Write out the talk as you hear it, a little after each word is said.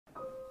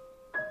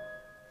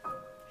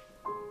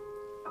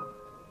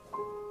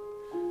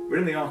We're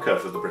in the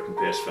archive of the Britten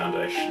Pearce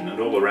Foundation, and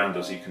all around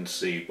us you can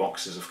see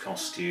boxes of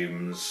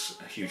costumes,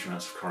 huge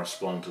amounts of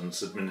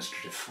correspondence,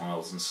 administrative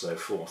files and so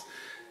forth.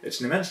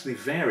 It's an immensely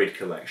varied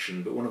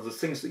collection, but one of the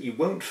things that you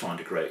won't find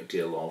a great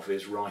deal of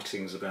is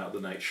writings about the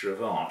nature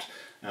of art.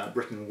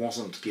 Britten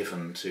wasn't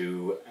given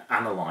to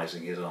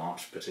analysing his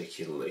art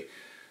particularly.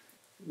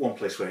 One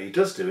place where he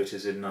does do it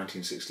is in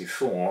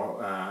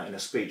 1964 in a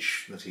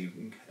speech that he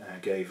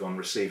gave on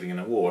receiving an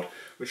award,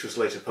 which was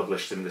later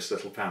published in this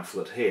little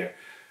pamphlet here.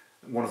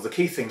 One of the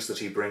key things that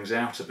he brings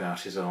out about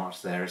his art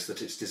there is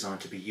that it's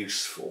designed to be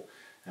useful.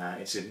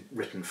 It's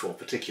written for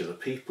particular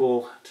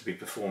people, to be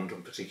performed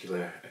on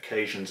particular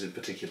occasions in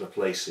particular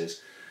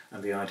places,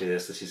 and the idea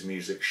is that his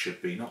music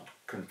should be not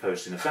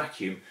composed in a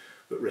vacuum,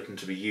 but written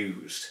to be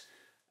used.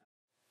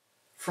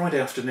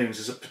 Friday Afternoons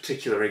is a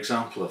particular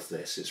example of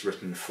this. It's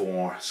written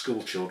for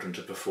school children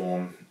to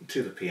perform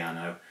to the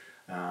piano,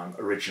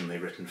 originally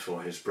written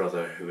for his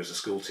brother who was a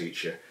school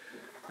teacher,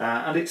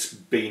 and it's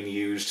been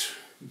used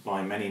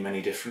by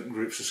many different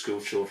groups of school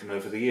children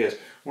over the years.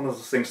 One of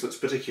the things that's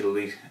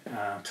particularly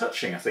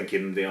touching, I think,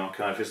 in the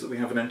archive is that we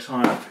have an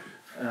entire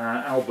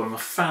album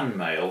of fan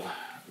mail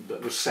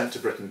that was sent to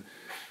Britten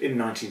in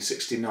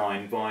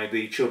 1969 by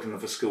the children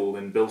of a school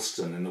in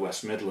Bilston in the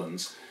West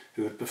Midlands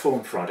who had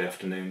performed Friday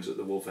Afternoons at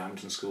the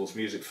Wolverhampton Schools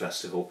Music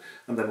Festival,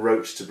 and then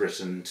wrote to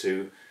Britten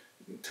to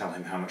tell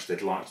him how much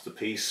they'd liked the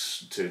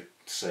piece, to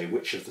say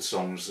which of the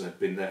songs had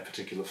been their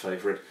particular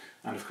favourite,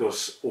 and of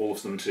course all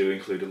of them to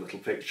include a little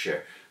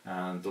picture.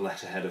 The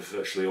letterhead of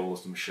virtually all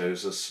of them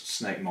shows us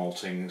snake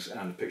maltings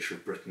and a picture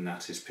of Britten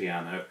at his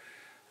piano.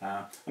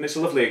 And it's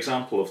a lovely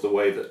example of the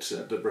way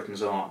that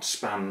Britten's art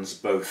spans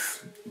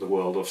both the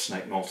world of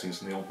snake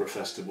maltings and the Aldeburgh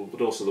Festival,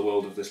 but also the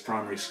world of this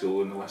primary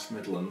school in the West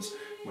Midlands,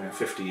 where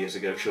 50 years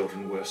ago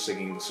children were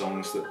singing the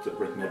songs that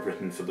Britten had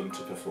written for them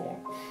to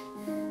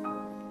perform.